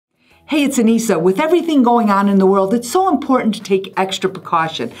Hey, it's Anissa. With everything going on in the world, it's so important to take extra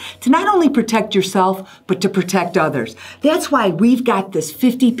precaution to not only protect yourself, but to protect others. That's why we've got this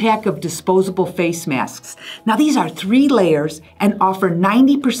 50-pack of disposable face masks. Now, these are 3 layers and offer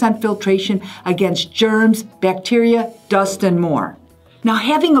 90% filtration against germs, bacteria, dust, and more. Now,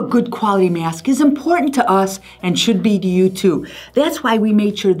 having a good quality mask is important to us and should be to you too. That's why we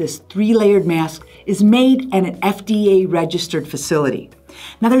made sure this 3-layered mask is made at an FDA-registered facility.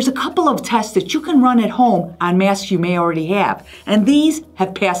 Now, there's a couple of tests that you can run at home on masks you may already have, and these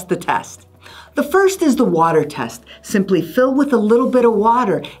have passed the test. The first is the water test. Simply fill with a little bit of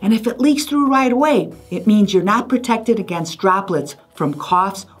water, and if it leaks through right away, it means you're not protected against droplets from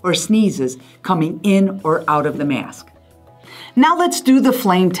coughs or sneezes coming in or out of the mask. Now let's do the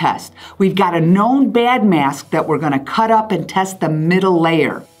flame test. We've got a known bad mask that we're going to cut up and test the middle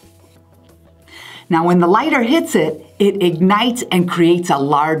layer. Now when the lighter hits it, it ignites and creates a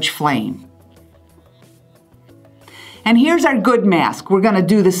large flame. And here's our good mask. We're going to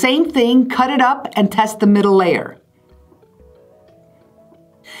do the same thing, cut it up and test the middle layer.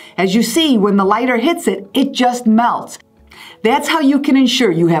 As you see, when the lighter hits it, it just melts. That's how you can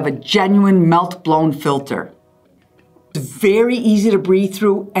ensure you have a genuine melt-blown filter. It's very easy to breathe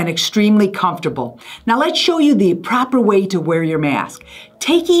through and extremely comfortable. Now let's show you the proper way to wear your mask.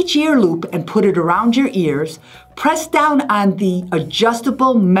 Take each ear loop and put it around your ears. Press down on the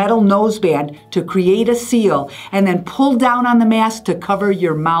adjustable metal noseband to create a seal, and then pull down on the mask to cover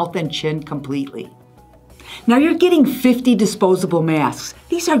your mouth and chin completely. Now you're getting 50 disposable masks.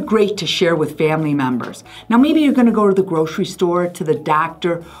 These are great to share with family members. Now maybe you're going to go to the grocery store, to the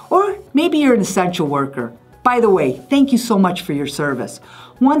doctor, or maybe you're an essential worker. By the way, thank you so much for your service.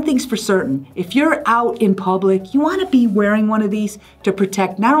 One thing's for certain, if you're out in public, you want to be wearing one of these to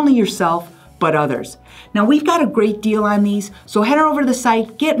protect not only yourself, but others. Now we've got a great deal on these, so head on over to the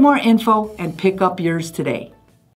site, get more info, and pick up yours today.